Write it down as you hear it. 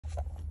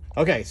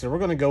Okay, so we're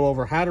going to go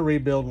over how to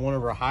rebuild one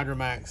of our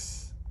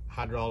Hydramax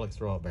hydraulic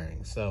throwout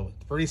bearings. So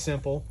it's pretty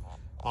simple.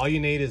 All you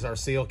need is our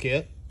seal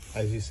kit.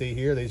 As you see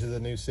here, these are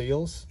the new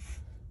seals.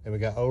 And we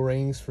got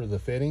O-rings for the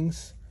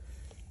fittings.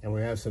 And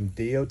we have some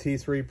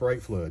DOT3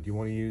 brake fluid. You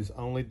want to use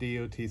only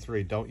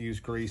DOT3. Don't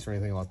use grease or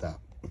anything like that.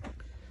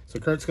 So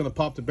Kurt's going to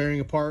pop the bearing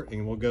apart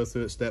and we'll go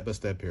through it step by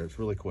step here. It's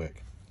really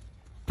quick.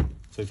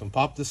 So you can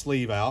pop the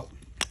sleeve out.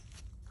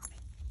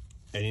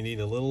 And you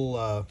need a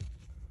little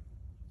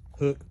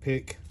hook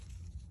pick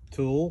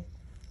tool.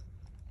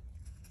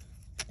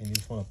 And you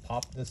just want to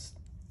pop this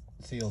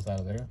seals out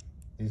of there.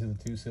 These are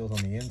the two seals on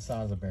the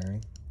inside of the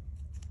bearing.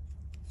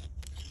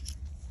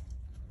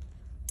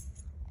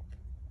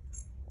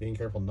 Being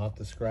careful not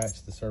to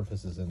scratch the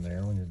surfaces in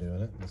there when you're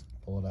doing it. Just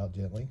pull it out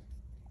gently,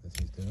 as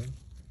he's doing.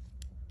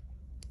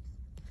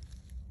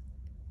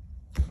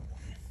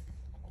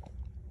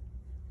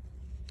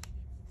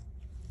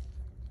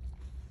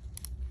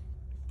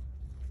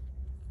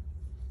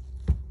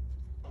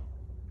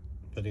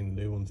 Putting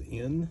the new ones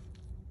in.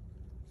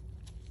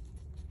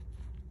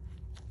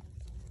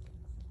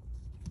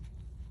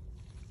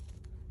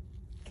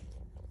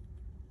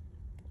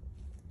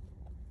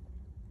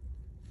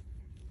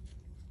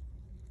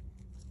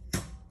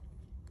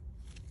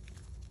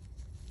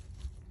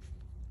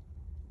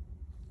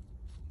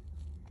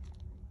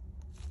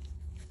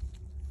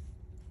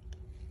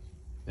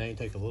 Now you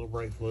take a little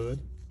brake fluid,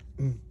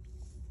 put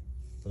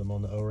them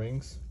on the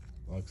O-rings,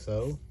 like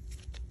so.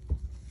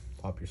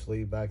 Pop your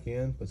sleeve back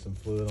in, put some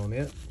fluid on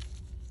it.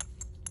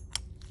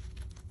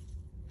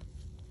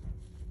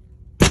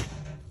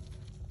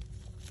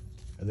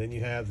 And then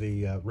you have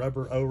the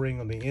rubber O-ring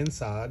on the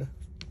inside.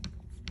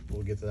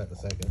 We'll get to that in a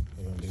second.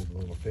 We're gonna do the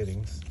little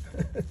fittings.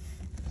 Sorry.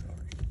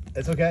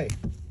 It's okay.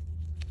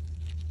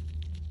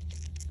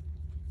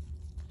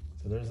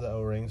 So there's the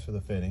O-rings for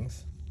the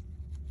fittings.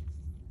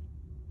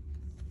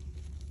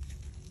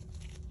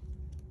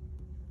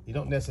 You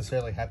don't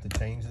necessarily have to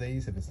change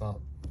these if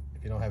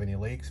you don't have any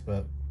leaks,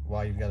 but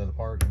while you've got it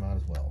apart, you might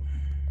as well.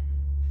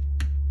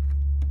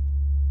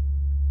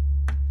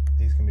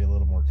 These can be a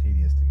little more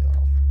tedious to get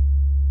off.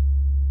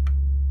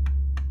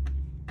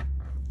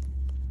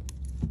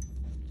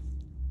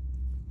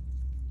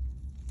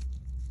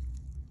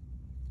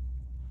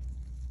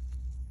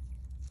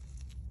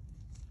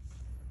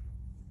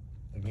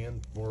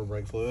 Again, more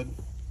brake fluid.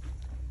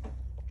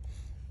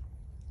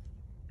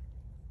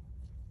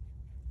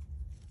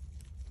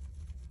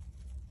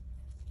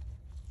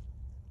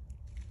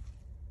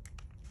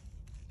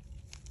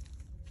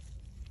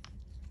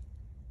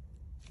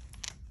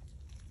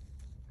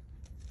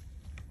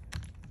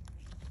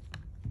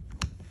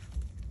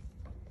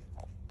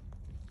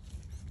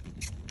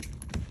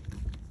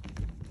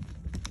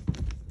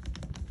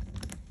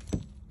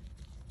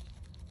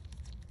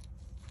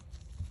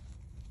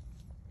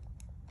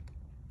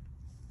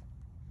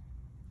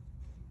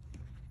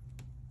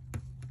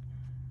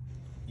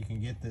 You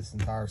can get this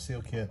entire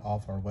seal kit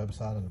off our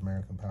website at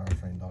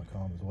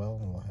AmericanPowertrain.com as well,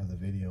 and we'll have the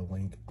video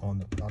link on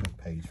the product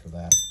page for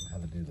that, on how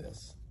to do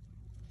this.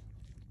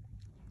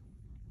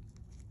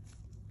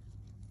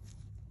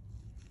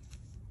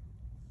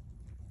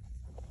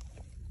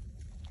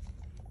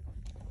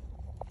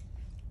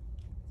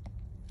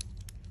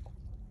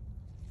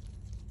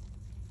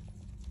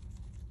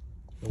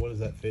 So what is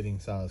that fitting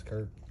size,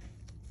 Kurt?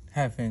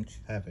 1/2 inch.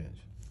 1/2 inch.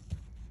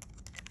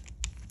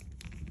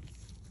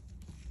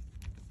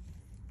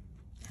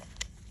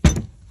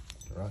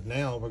 Right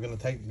now we're going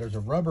to take, there's a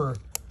rubber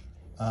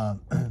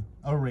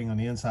O-ring on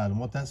the inside, and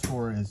what that's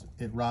for is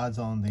it rides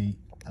on the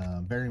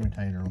bearing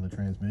retainer on the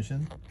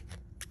transmission.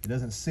 It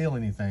doesn't seal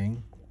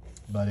anything,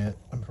 but it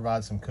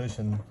provides some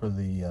cushion for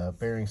the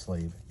bearing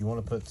sleeve. You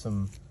want to put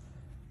some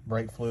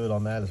brake fluid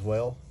on that as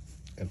well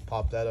and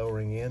pop that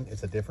O-ring in.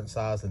 It's a different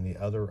size than the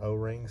other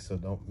O-rings, so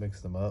don't mix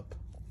them up.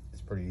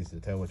 It's pretty easy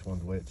to tell which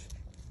one's which.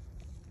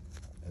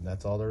 And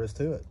that's all there is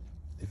to it.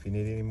 If you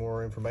need any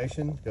more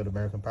information, go to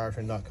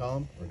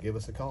AmericanPowertrain.com or give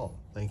us a call.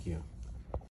 Thank you.